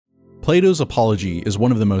Plato's Apology is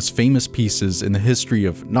one of the most famous pieces in the history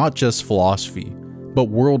of not just philosophy, but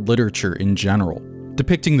world literature in general.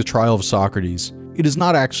 Depicting the trial of Socrates, it is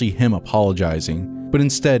not actually him apologizing, but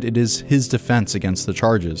instead it is his defense against the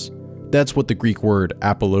charges. That's what the Greek word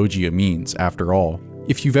apologia means, after all.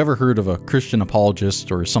 If you've ever heard of a Christian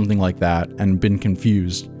apologist or something like that and been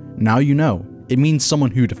confused, now you know. It means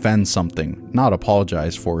someone who defends something, not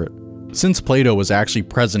apologize for it. Since Plato was actually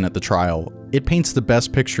present at the trial, it paints the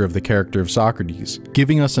best picture of the character of Socrates,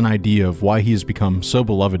 giving us an idea of why he has become so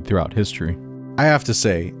beloved throughout history. I have to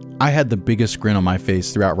say, I had the biggest grin on my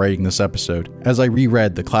face throughout writing this episode, as I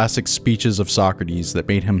reread the classic speeches of Socrates that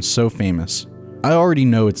made him so famous. I already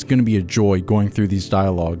know it's going to be a joy going through these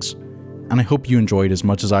dialogues, and I hope you enjoyed as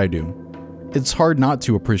much as I do. It's hard not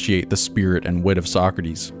to appreciate the spirit and wit of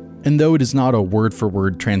Socrates, and though it is not a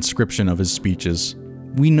word-for-word transcription of his speeches,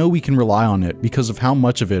 we know we can rely on it because of how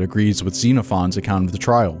much of it agrees with Xenophon's account of the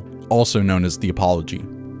trial, also known as the Apology.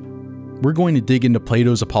 We're going to dig into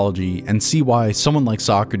Plato's Apology and see why someone like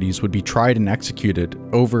Socrates would be tried and executed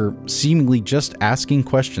over seemingly just asking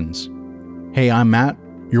questions. Hey, I'm Matt,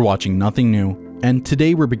 you're watching Nothing New, and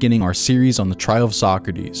today we're beginning our series on the trial of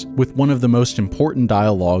Socrates with one of the most important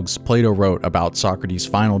dialogues Plato wrote about Socrates'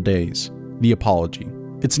 final days, the Apology.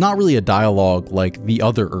 It's not really a dialogue like the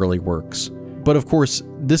other early works, but of course,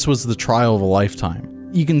 this was the trial of a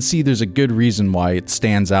lifetime. You can see there's a good reason why it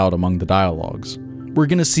stands out among the dialogues. We're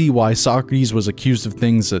gonna see why Socrates was accused of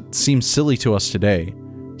things that seem silly to us today,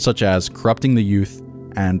 such as corrupting the youth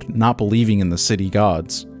and not believing in the city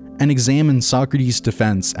gods, and examine Socrates'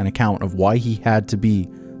 defense and account of why he had to be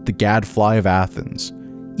the gadfly of Athens,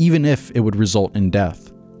 even if it would result in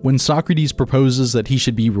death. When Socrates proposes that he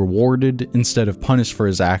should be rewarded instead of punished for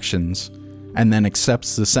his actions, and then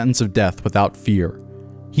accepts the sentence of death without fear,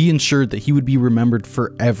 he ensured that he would be remembered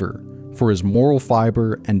forever for his moral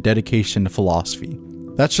fiber and dedication to philosophy.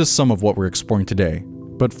 That's just some of what we're exploring today.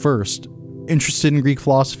 But first, interested in Greek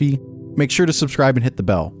philosophy? Make sure to subscribe and hit the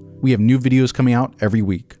bell. We have new videos coming out every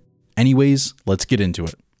week. Anyways, let's get into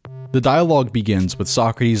it. The dialogue begins with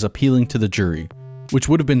Socrates appealing to the jury, which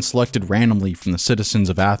would have been selected randomly from the citizens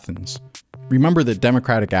of Athens. Remember that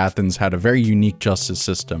democratic Athens had a very unique justice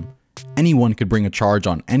system. Anyone could bring a charge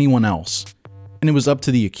on anyone else, and it was up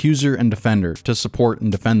to the accuser and defender to support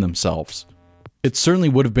and defend themselves. It certainly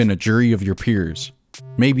would have been a jury of your peers,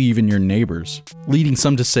 maybe even your neighbors, leading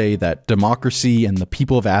some to say that democracy and the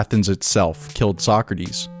people of Athens itself killed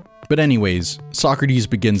Socrates. But anyways, Socrates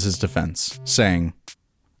begins his defense, saying,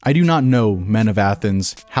 "I do not know, men of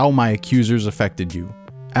Athens, how my accusers affected you.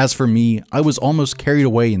 As for me, I was almost carried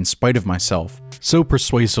away in spite of myself, so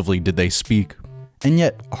persuasively did they speak. And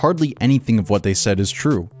yet, hardly anything of what they said is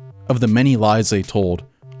true. Of the many lies they told,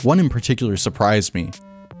 one in particular surprised me,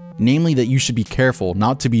 namely that you should be careful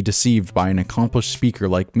not to be deceived by an accomplished speaker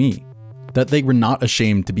like me, that they were not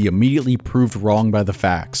ashamed to be immediately proved wrong by the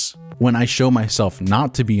facts, when I show myself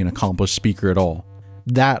not to be an accomplished speaker at all.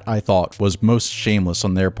 That, I thought, was most shameless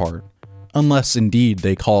on their part, unless indeed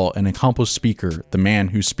they call an accomplished speaker the man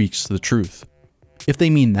who speaks the truth. If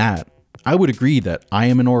they mean that, I would agree that I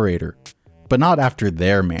am an orator, but not after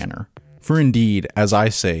their manner, for indeed, as I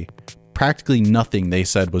say, practically nothing they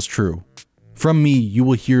said was true. From me you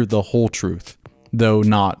will hear the whole truth, though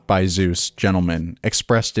not, by Zeus, gentlemen,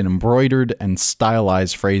 expressed in embroidered and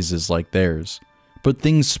stylized phrases like theirs, but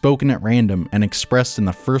things spoken at random and expressed in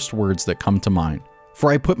the first words that come to mind.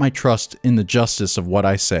 For I put my trust in the justice of what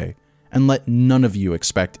I say, and let none of you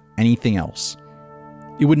expect anything else.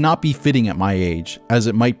 It would not be fitting at my age, as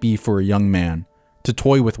it might be for a young man, to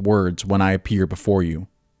toy with words when I appear before you."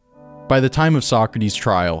 By the time of Socrates'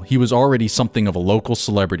 trial, he was already something of a local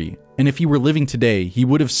celebrity, and if he were living today, he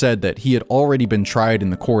would have said that he had already been tried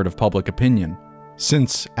in the court of public opinion,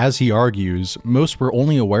 since, as he argues, most were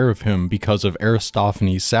only aware of him because of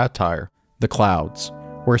Aristophanes' satire, The Clouds,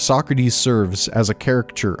 where Socrates serves as a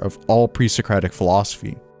caricature of all pre-Socratic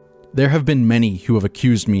philosophy. There have been many who have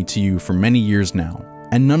accused me to you for many years now,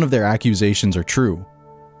 and none of their accusations are true.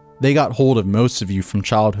 They got hold of most of you from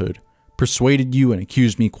childhood, persuaded you and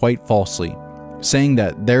accused me quite falsely, saying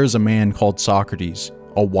that there is a man called Socrates,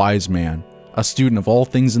 a wise man, a student of all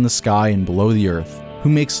things in the sky and below the earth, who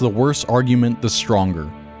makes the worse argument the stronger.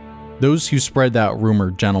 Those who spread that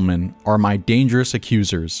rumor, gentlemen, are my dangerous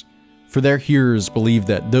accusers, for their hearers believe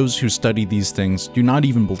that those who study these things do not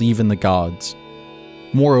even believe in the gods.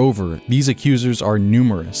 Moreover, these accusers are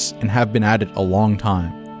numerous and have been at it a long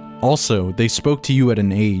time. Also, they spoke to you at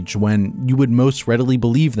an age when you would most readily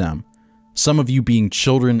believe them, some of you being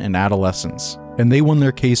children and adolescents, and they won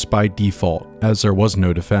their case by default, as there was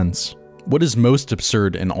no defense. What is most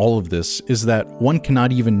absurd in all of this is that one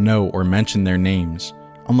cannot even know or mention their names,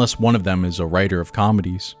 unless one of them is a writer of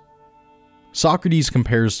comedies. Socrates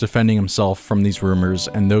compares defending himself from these rumors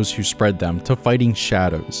and those who spread them to fighting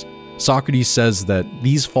shadows. Socrates says that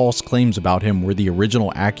these false claims about him were the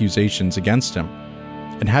original accusations against him,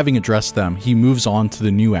 and having addressed them, he moves on to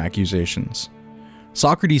the new accusations.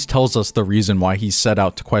 Socrates tells us the reason why he set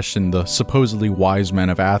out to question the supposedly wise men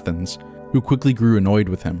of Athens, who quickly grew annoyed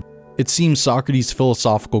with him. It seems Socrates'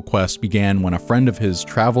 philosophical quest began when a friend of his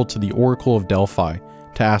traveled to the Oracle of Delphi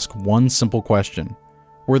to ask one simple question: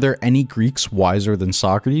 were there any Greeks wiser than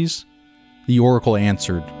Socrates? The oracle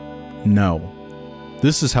answered, no.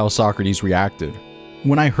 This is how Socrates reacted.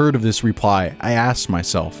 When I heard of this reply, I asked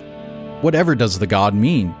myself, whatever does the god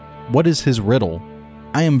mean? What is his riddle?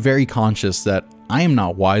 I am very conscious that I am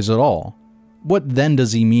not wise at all. What then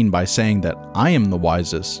does he mean by saying that I am the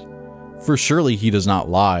wisest? For surely he does not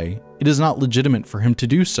lie. It is not legitimate for him to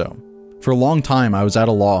do so. For a long time I was at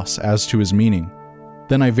a loss as to his meaning.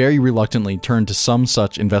 Then I very reluctantly turned to some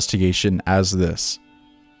such investigation as this.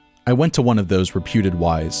 I went to one of those reputed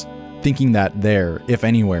wise, thinking that there, if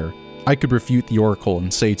anywhere, I could refute the oracle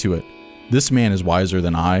and say to it, this man is wiser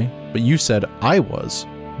than I, but you said I was.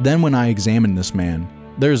 Then when I examined this man,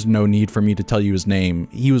 there is no need for me to tell you his name,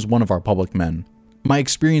 he was one of our public men. My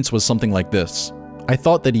experience was something like this. I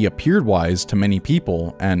thought that he appeared wise to many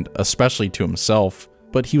people, and especially to himself,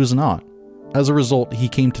 but he was not. As a result, he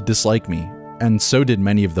came to dislike me, and so did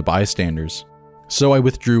many of the bystanders. So I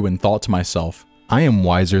withdrew and thought to myself, I am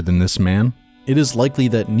wiser than this man. It is likely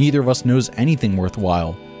that neither of us knows anything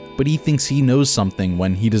worthwhile, but he thinks he knows something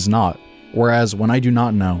when he does not, whereas when I do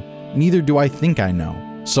not know, neither do I think I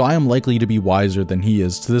know. So I am likely to be wiser than he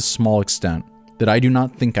is to this small extent, that I do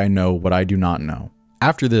not think I know what I do not know.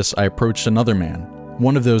 After this, I approached another man,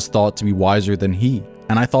 one of those thought to be wiser than he,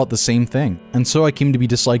 and I thought the same thing, and so I came to be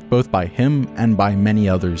disliked both by him and by many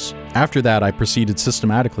others. After that, I proceeded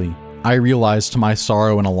systematically. I realized to my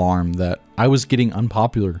sorrow and alarm that I was getting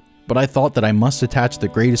unpopular, but I thought that I must attach the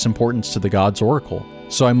greatest importance to the god's oracle,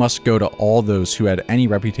 so I must go to all those who had any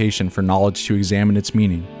reputation for knowledge to examine its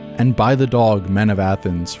meaning. And by the dog, men of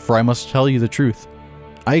Athens, for I must tell you the truth,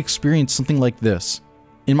 I experienced something like this.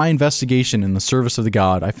 In my investigation in the service of the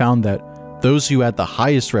god, I found that those who had the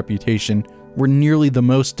highest reputation were nearly the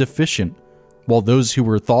most deficient, while those who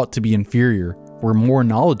were thought to be inferior were more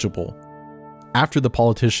knowledgeable. After the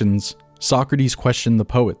politicians, Socrates questioned the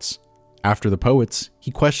poets. After the poets,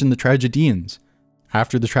 he questioned the tragedians.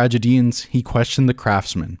 After the tragedians, he questioned the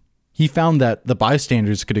craftsmen. He found that the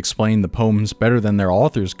bystanders could explain the poems better than their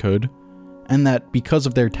authors could, and that because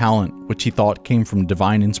of their talent, which he thought came from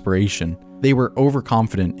divine inspiration, they were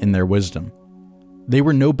overconfident in their wisdom. They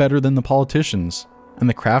were no better than the politicians, and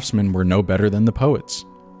the craftsmen were no better than the poets.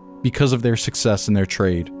 Because of their success in their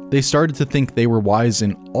trade, they started to think they were wise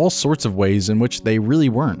in all sorts of ways in which they really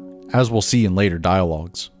weren't, as we'll see in later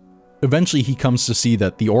dialogues. Eventually he comes to see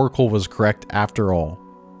that the oracle was correct after all,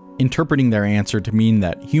 interpreting their answer to mean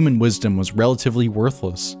that human wisdom was relatively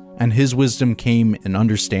worthless, and his wisdom came in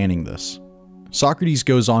understanding this. Socrates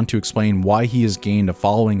goes on to explain why he has gained a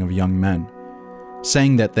following of young men,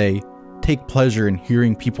 saying that they take pleasure in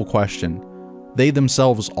hearing people question. They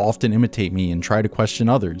themselves often imitate me and try to question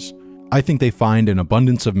others. I think they find an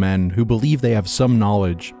abundance of men who believe they have some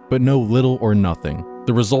knowledge, but know little or nothing.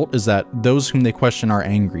 The result is that those whom they question are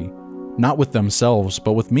angry, not with themselves,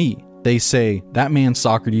 but with me. They say, that man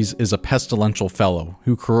Socrates is a pestilential fellow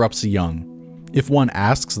who corrupts the young. If one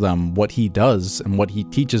asks them what he does and what he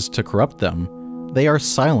teaches to corrupt them, they are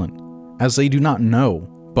silent, as they do not know,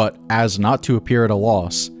 but as not to appear at a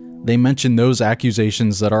loss, they mention those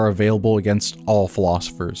accusations that are available against all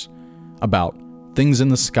philosophers, about things in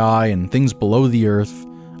the sky and things below the earth,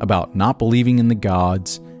 about not believing in the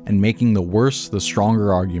gods, and making the worse the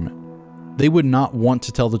stronger argument. They would not want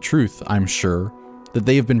to tell the truth, I'm sure, that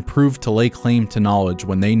they have been proved to lay claim to knowledge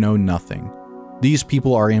when they know nothing. These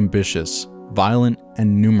people are ambitious, violent,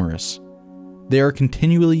 and numerous. They are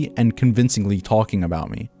continually and convincingly talking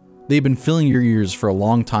about me. They've been filling your ears for a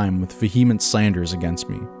long time with vehement slanders against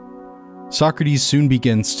me. Socrates soon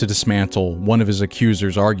begins to dismantle one of his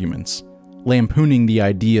accusers' arguments, lampooning the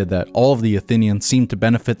idea that all of the Athenians seem to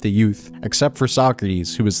benefit the youth, except for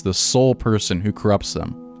Socrates, who is the sole person who corrupts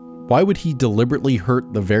them. Why would he deliberately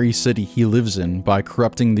hurt the very city he lives in by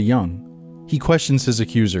corrupting the young? He questions his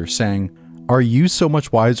accuser, saying, "Are you so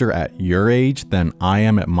much wiser at your age than I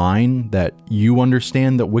am at mine, that you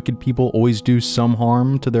understand that wicked people always do some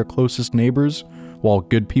harm to their closest neighbors, while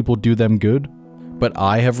good people do them good? But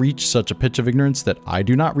I have reached such a pitch of ignorance that I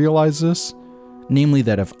do not realize this? Namely,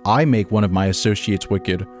 that if I make one of my associates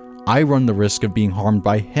wicked, I run the risk of being harmed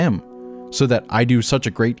by him, so that I do such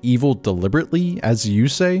a great evil deliberately, as you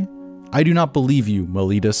say? I do not believe you,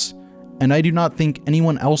 Meletus, and I do not think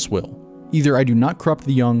anyone else will. Either I do not corrupt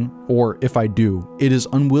the young, or if I do, it is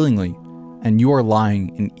unwillingly, and you are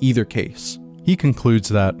lying in either case. He concludes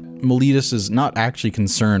that Meletus is not actually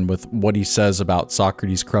concerned with what he says about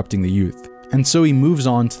Socrates corrupting the youth, and so he moves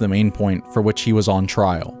on to the main point for which he was on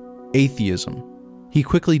trial, atheism. He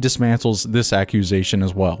quickly dismantles this accusation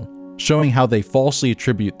as well, showing how they falsely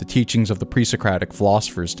attribute the teachings of the pre-Socratic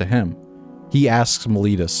philosophers to him. He asks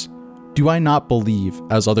Meletus, "Do I not believe,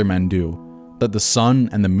 as other men do, that the sun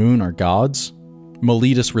and the moon are gods?"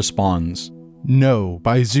 Meletus responds, "No,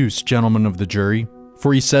 by Zeus, gentlemen of the jury,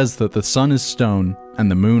 for he says that the sun is stone and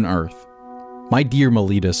the moon earth." My dear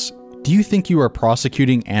Meletus, do you think you are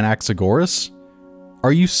prosecuting Anaxagoras?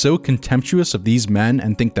 Are you so contemptuous of these men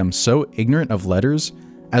and think them so ignorant of letters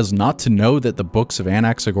as not to know that the books of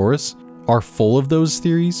Anaxagoras are full of those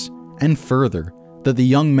theories? And further, that the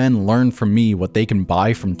young men learn from me what they can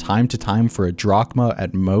buy from time to time for a drachma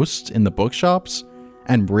at most in the bookshops,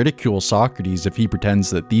 and ridicule Socrates if he pretends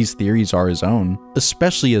that these theories are his own,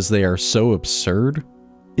 especially as they are so absurd?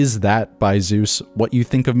 Is that, by Zeus, what you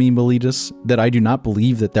think of me, Meletus, that I do not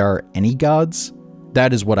believe that there are any gods?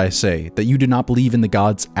 That is what I say, that you do not believe in the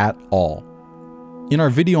gods at all. In our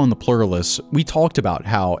video on the pluralists, we talked about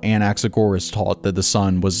how Anaxagoras taught that the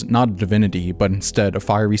sun was not a divinity, but instead a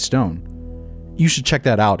fiery stone. You should check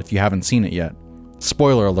that out if you haven't seen it yet.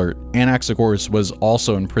 Spoiler alert, Anaxagoras was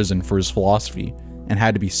also in prison for his philosophy, and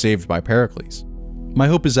had to be saved by Pericles. My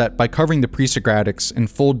hope is that by covering the pre-Socratics in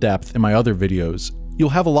full depth in my other videos, you'll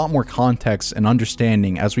have a lot more context and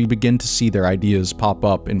understanding as we begin to see their ideas pop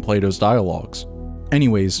up in Plato's dialogues.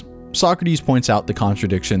 Anyways, Socrates points out the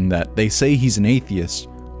contradiction that they say he's an atheist,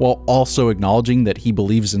 while also acknowledging that he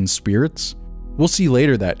believes in spirits. We'll see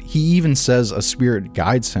later that he even says a spirit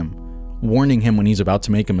guides him, warning him when he's about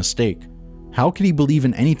to make a mistake. How could he believe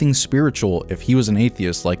in anything spiritual if he was an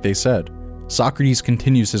atheist like they said? Socrates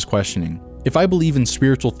continues his questioning. If I believe in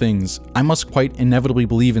spiritual things, I must quite inevitably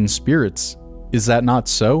believe in spirits. Is that not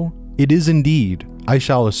so? It is indeed. I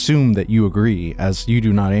shall assume that you agree, as you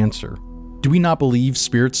do not answer. Do we not believe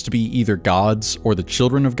spirits to be either gods or the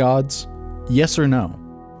children of gods? Yes or no?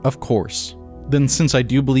 Of course. Then since I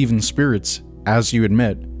do believe in spirits, as you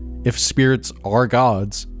admit, if spirits are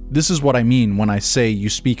gods, this is what I mean when I say you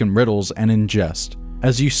speak in riddles and in jest,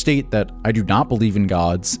 as you state that I do not believe in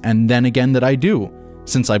gods, and then again that I do,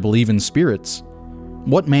 since I believe in spirits.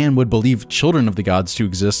 What man would believe children of the gods to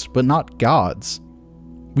exist, but not gods?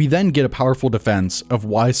 We then get a powerful defense of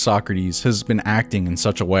why Socrates has been acting in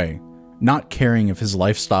such a way, not caring if his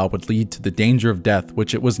lifestyle would lead to the danger of death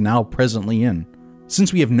which it was now presently in.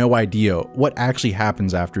 Since we have no idea what actually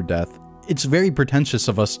happens after death, it's very pretentious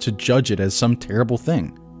of us to judge it as some terrible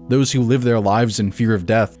thing. Those who live their lives in fear of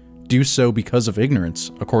death do so because of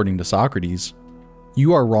ignorance, according to Socrates.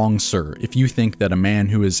 You are wrong, sir, if you think that a man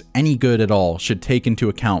who is any good at all should take into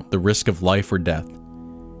account the risk of life or death.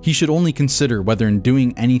 He should only consider whether in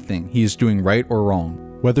doing anything he is doing right or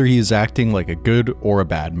wrong, whether he is acting like a good or a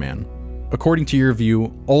bad man. According to your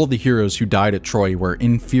view, all the heroes who died at Troy were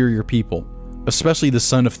inferior people, especially the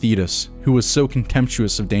son of Thetis, who was so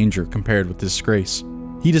contemptuous of danger compared with disgrace.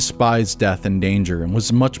 He despised death and danger and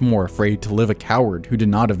was much more afraid to live a coward who did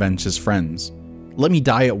not avenge his friends. "Let me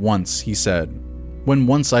die at once," he said, "when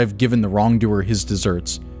once I have given the wrongdoer his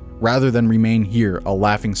deserts, rather than remain here a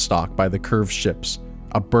laughingstock by the curved ships,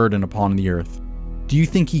 a burden upon the earth." Do you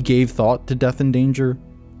think he gave thought to death and danger?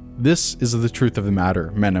 This is the truth of the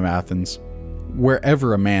matter, men of Athens.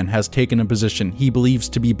 Wherever a man has taken a position he believes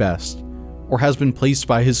to be best, or has been placed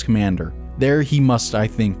by his commander, there he must, I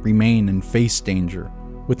think, remain and face danger,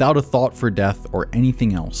 without a thought for death or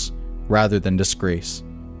anything else, rather than disgrace.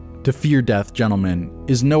 To fear death, gentlemen,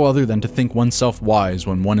 is no other than to think oneself wise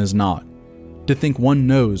when one is not, to think one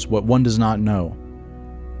knows what one does not know.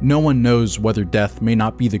 No one knows whether death may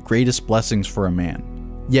not be the greatest blessings for a man,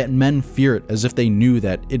 yet men fear it as if they knew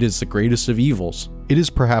that it is the greatest of evils. It is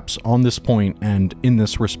perhaps on this point, and in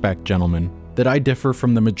this respect, gentlemen, that I differ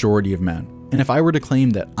from the majority of men, and if I were to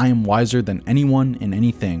claim that I am wiser than anyone in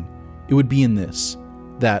anything, it would be in this,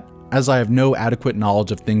 that, as I have no adequate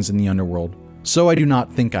knowledge of things in the underworld, so I do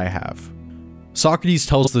not think I have. Socrates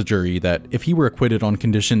tells the jury that if he were acquitted on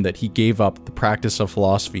condition that he gave up the practice of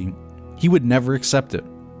philosophy, he would never accept it.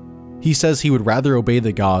 He says he would rather obey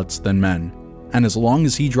the gods than men, and as long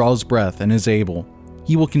as he draws breath and is able,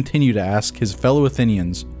 he will continue to ask his fellow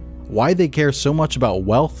Athenians why they care so much about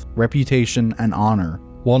wealth, reputation, and honor,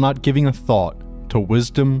 while not giving a thought to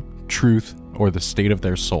wisdom, truth, or the state of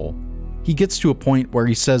their soul. He gets to a point where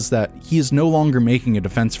he says that he is no longer making a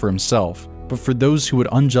defense for himself, but for those who would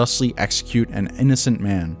unjustly execute an innocent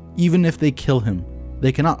man. Even if they kill him,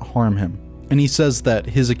 they cannot harm him. And he says that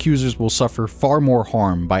his accusers will suffer far more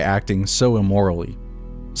harm by acting so immorally.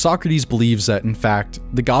 Socrates believes that, in fact,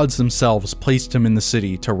 the gods themselves placed him in the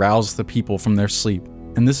city to rouse the people from their sleep,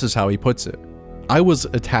 and this is how he puts it. I was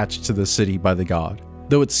attached to the city by the god,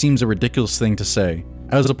 though it seems a ridiculous thing to say.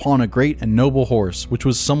 I was upon a great and noble horse which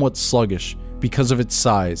was somewhat sluggish because of its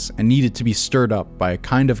size and needed to be stirred up by a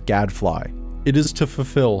kind of gadfly. It is to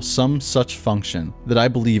fulfill some such function that I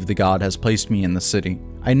believe the god has placed me in the city.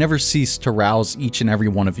 I never cease to rouse each and every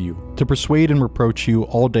one of you, to persuade and reproach you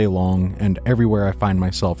all day long and everywhere I find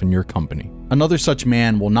myself in your company. Another such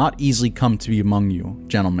man will not easily come to be among you,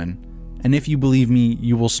 gentlemen, and if you believe me,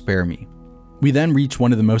 you will spare me. We then reach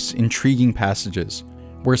one of the most intriguing passages,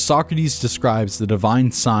 where Socrates describes the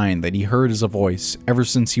divine sign that he heard as a voice ever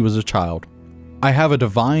since he was a child. I have a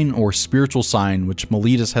divine or spiritual sign which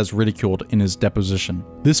Meletus has ridiculed in his deposition.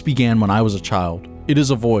 This began when I was a child. It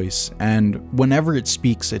is a voice, and whenever it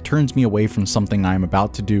speaks, it turns me away from something I am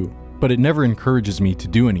about to do, but it never encourages me to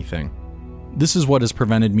do anything. This is what has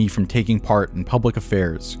prevented me from taking part in public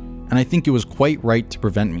affairs, and I think it was quite right to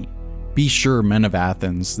prevent me. Be sure, men of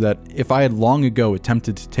Athens, that if I had long ago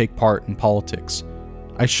attempted to take part in politics,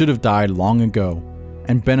 I should have died long ago,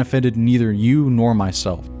 and benefited neither you nor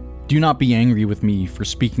myself. Do not be angry with me for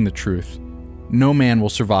speaking the truth. No man will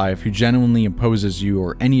survive who genuinely opposes you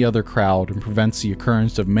or any other crowd and prevents the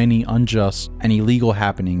occurrence of many unjust and illegal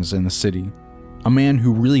happenings in the city. A man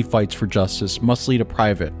who really fights for justice must lead a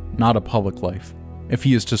private, not a public life, if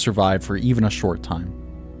he is to survive for even a short time.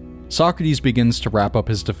 Socrates begins to wrap up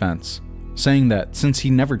his defense, saying that since he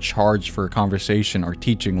never charged for a conversation or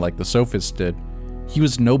teaching like the sophists did, he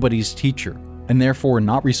was nobody's teacher, and therefore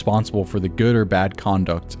not responsible for the good or bad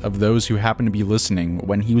conduct of those who happened to be listening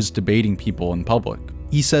when he was debating people in public.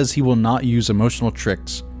 He says he will not use emotional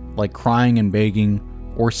tricks like crying and begging,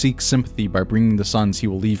 or seek sympathy by bringing the sons he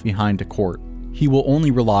will leave behind to court. He will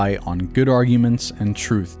only rely on good arguments and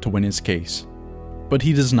truth to win his case. But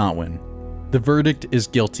he does not win. The verdict is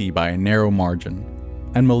guilty by a narrow margin,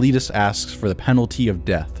 and Meletus asks for the penalty of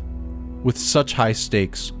death. With such high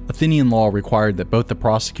stakes, Athenian law required that both the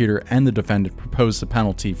prosecutor and the defendant propose the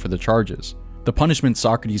penalty for the charges. The punishment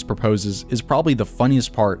Socrates proposes is probably the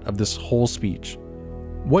funniest part of this whole speech.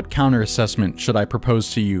 What counter-assessment should I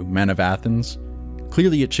propose to you, men of Athens?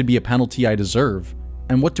 Clearly it should be a penalty I deserve.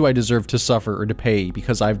 And what do I deserve to suffer or to pay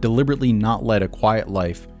because I have deliberately not led a quiet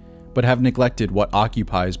life, but have neglected what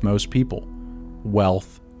occupies most people?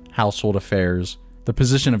 Wealth, household affairs, the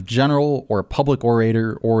position of general or public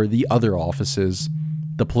orator or the other offices,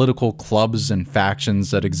 the political clubs and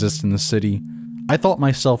factions that exist in the city. I thought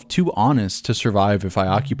myself too honest to survive if I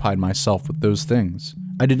occupied myself with those things.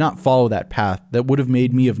 I did not follow that path that would have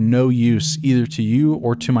made me of no use either to you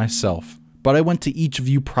or to myself. But I went to each of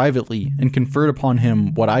you privately and conferred upon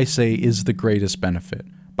him what I say is the greatest benefit,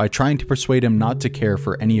 by trying to persuade him not to care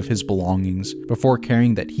for any of his belongings before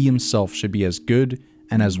caring that he himself should be as good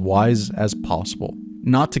and as wise as possible,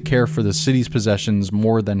 not to care for the city's possessions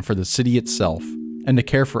more than for the city itself, and to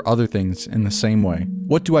care for other things in the same way.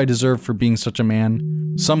 What do I deserve for being such a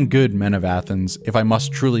man? Some good, men of Athens, if I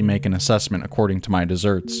must truly make an assessment according to my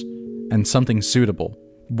deserts, and something suitable.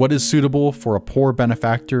 What is suitable for a poor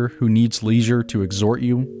benefactor who needs leisure to exhort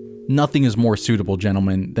you? Nothing is more suitable,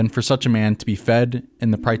 gentlemen, than for such a man to be fed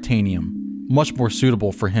in the Prytaneum. Much more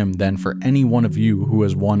suitable for him than for any one of you who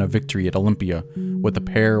has won a victory at Olympia with a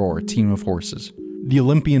pair or a team of horses. The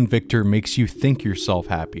Olympian victor makes you think yourself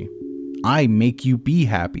happy. I make you be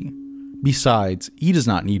happy. Besides, he does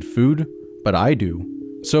not need food, but I do.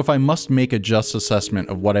 So if I must make a just assessment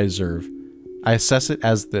of what I deserve, I assess it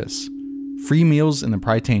as this: free meals in the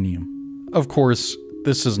Prytaneum. Of course,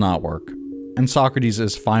 this does not work, and Socrates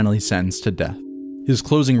is finally sentenced to death. His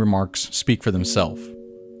closing remarks speak for themselves.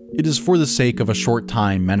 It is for the sake of a short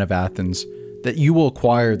time, men of Athens, that you will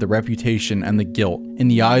acquire the reputation and the guilt in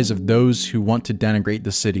the eyes of those who want to denigrate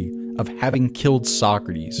the city of having killed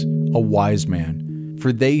Socrates, a wise man.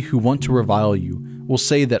 For they who want to revile you will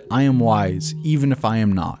say that I am wise even if I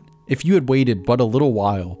am not. If you had waited but a little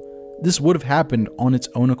while, this would have happened on its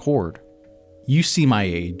own accord. You see my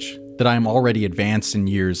age, that I am already advanced in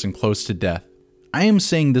years and close to death. I am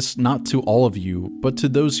saying this not to all of you, but to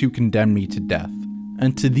those who condemn me to death.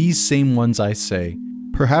 And to these same ones I say,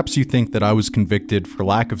 perhaps you think that I was convicted for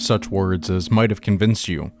lack of such words as might have convinced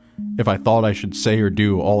you, if I thought I should say or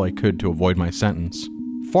do all I could to avoid my sentence.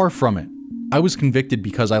 Far from it. I was convicted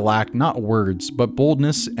because I lacked not words, but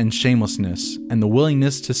boldness and shamelessness, and the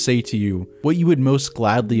willingness to say to you what you would most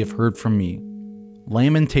gladly have heard from me.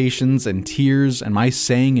 Lamentations and tears, and my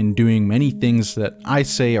saying and doing many things that I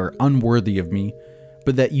say are unworthy of me,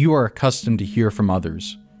 but that you are accustomed to hear from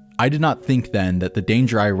others. I did not think then that the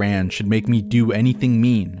danger I ran should make me do anything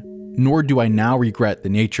mean, nor do I now regret the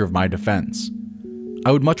nature of my defense.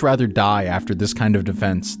 I would much rather die after this kind of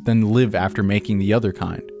defense than live after making the other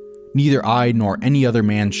kind. Neither I nor any other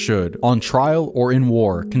man should, on trial or in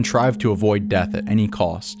war, contrive to avoid death at any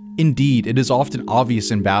cost. Indeed, it is often obvious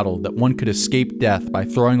in battle that one could escape death by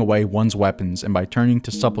throwing away one's weapons and by turning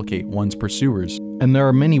to supplicate one's pursuers. And there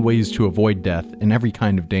are many ways to avoid death in every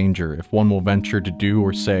kind of danger if one will venture to do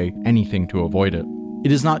or say anything to avoid it.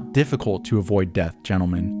 It is not difficult to avoid death,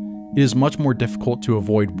 gentlemen. It is much more difficult to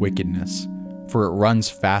avoid wickedness, for it runs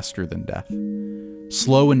faster than death.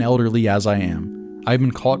 Slow and elderly as I am, I have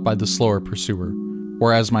been caught by the slower pursuer,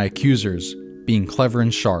 whereas my accusers, being clever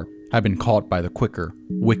and sharp, have been caught by the quicker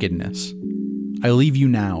wickedness. I leave you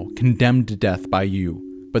now, condemned to death by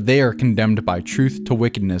you, but they are condemned by truth to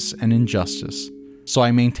wickedness and injustice. So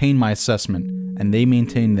I maintain my assessment, and they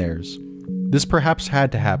maintain theirs. This perhaps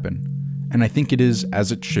had to happen, and I think it is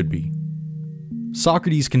as it should be.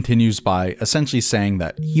 Socrates continues by essentially saying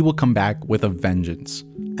that he will come back with a vengeance,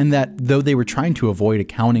 and that though they were trying to avoid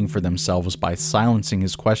accounting for themselves by silencing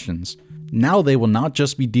his questions, now they will not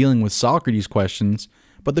just be dealing with Socrates' questions,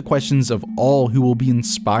 but the questions of all who will be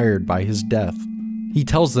inspired by his death. He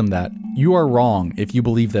tells them that you are wrong if you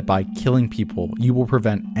believe that by killing people you will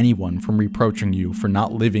prevent anyone from reproaching you for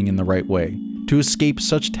not living in the right way. To escape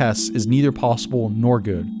such tests is neither possible nor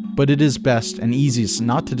good, but it is best and easiest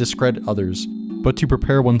not to discredit others, but to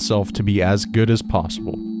prepare oneself to be as good as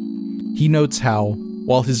possible. He notes how,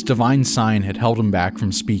 while his divine sign had held him back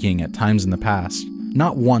from speaking at times in the past,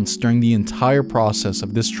 not once during the entire process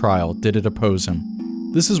of this trial did it oppose him.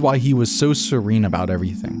 This is why he was so serene about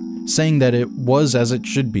everything, saying that it was as it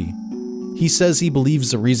should be. He says he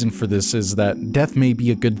believes the reason for this is that death may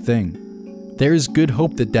be a good thing. There is good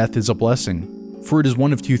hope that death is a blessing, for it is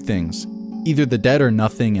one of two things. Either the dead are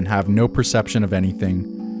nothing and have no perception of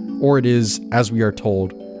anything, or it is, as we are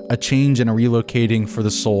told, a change and a relocating for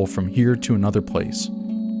the soul from here to another place.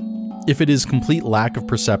 If it is complete lack of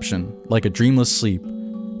perception, like a dreamless sleep,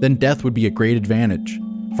 then death would be a great advantage.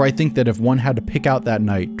 For I think that if one had to pick out that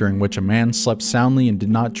night during which a man slept soundly and did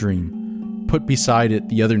not dream, put beside it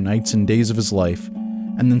the other nights and days of his life,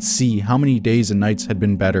 and then see how many days and nights had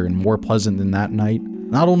been better and more pleasant than that night,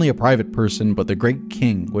 not only a private person but the great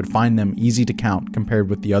king would find them easy to count compared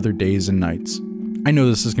with the other days and nights. I know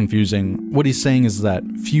this is confusing. What he's saying is that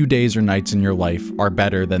few days or nights in your life are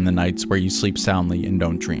better than the nights where you sleep soundly and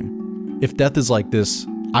don't dream. If death is like this,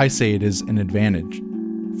 I say it is an advantage.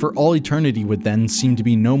 For all eternity would then seem to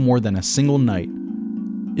be no more than a single night.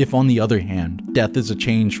 If on the other hand, death is a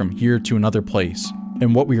change from here to another place,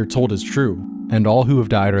 and what we are told is true, and all who have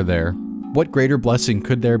died are there, what greater blessing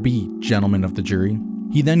could there be, gentlemen of the jury?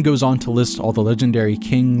 He then goes on to list all the legendary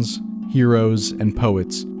kings, heroes, and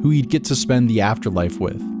poets who he'd get to spend the afterlife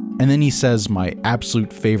with. And then he says my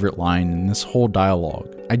absolute favorite line in this whole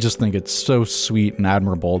dialogue. I just think it's so sweet and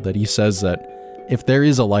admirable that he says that if there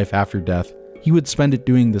is a life after death, he would spend it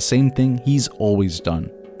doing the same thing he's always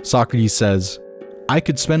done. Socrates says, I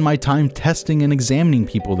could spend my time testing and examining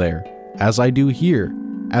people there, as I do here,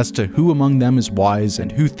 as to who among them is wise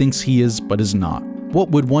and who thinks he is but is not.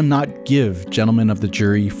 What would one not give, gentlemen of the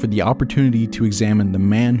jury, for the opportunity to examine the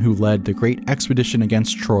man who led the great expedition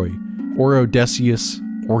against Troy, or Odysseus,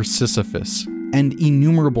 or Sisyphus, and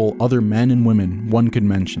innumerable other men and women one could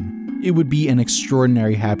mention? It would be an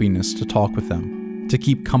extraordinary happiness to talk with them, to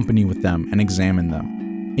keep company with them and examine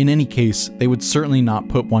them. In any case, they would certainly not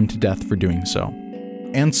put one to death for doing so.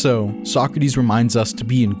 And so, Socrates reminds us to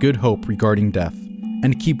be in good hope regarding death,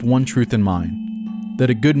 and to keep one truth in mind, that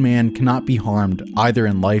a good man cannot be harmed either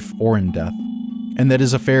in life or in death, and that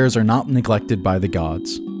his affairs are not neglected by the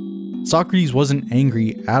gods. Socrates wasn't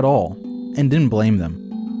angry at all, and didn't blame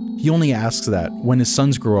them. He only asks that, when his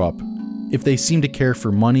sons grow up, if they seem to care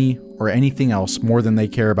for money or anything else more than they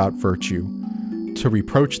care about virtue, to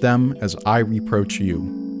reproach them as I reproach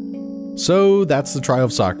you. So that's the trial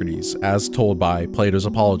of Socrates, as told by Plato's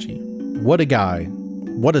Apology. What a guy.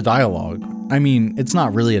 What a dialogue. I mean, it's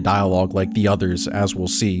not really a dialogue like the others, as we'll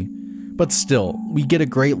see, but still, we get a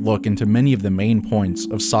great look into many of the main points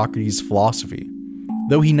of Socrates' philosophy.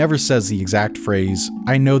 Though he never says the exact phrase,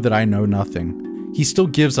 I know that I know nothing, he still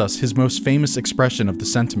gives us his most famous expression of the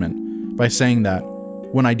sentiment by saying that,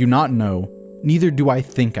 when I do not know, neither do I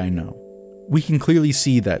think I know. We can clearly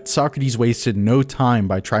see that Socrates wasted no time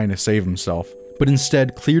by trying to save himself, but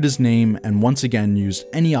instead cleared his name and once again used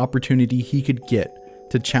any opportunity he could get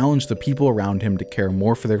to challenge the people around him to care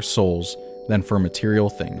more for their souls than for material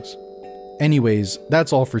things. Anyways,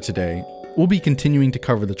 that's all for today. We'll be continuing to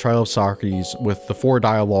cover the trial of Socrates with the 4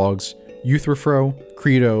 dialogues, Euthyphro,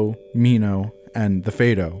 Crito, Meno, and the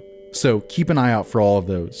Phaedo, so keep an eye out for all of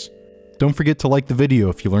those. Don't forget to like the video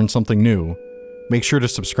if you learned something new. Make sure to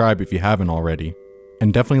subscribe if you haven't already,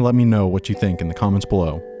 and definitely let me know what you think in the comments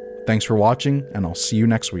below. Thanks for watching, and I'll see you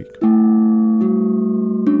next week.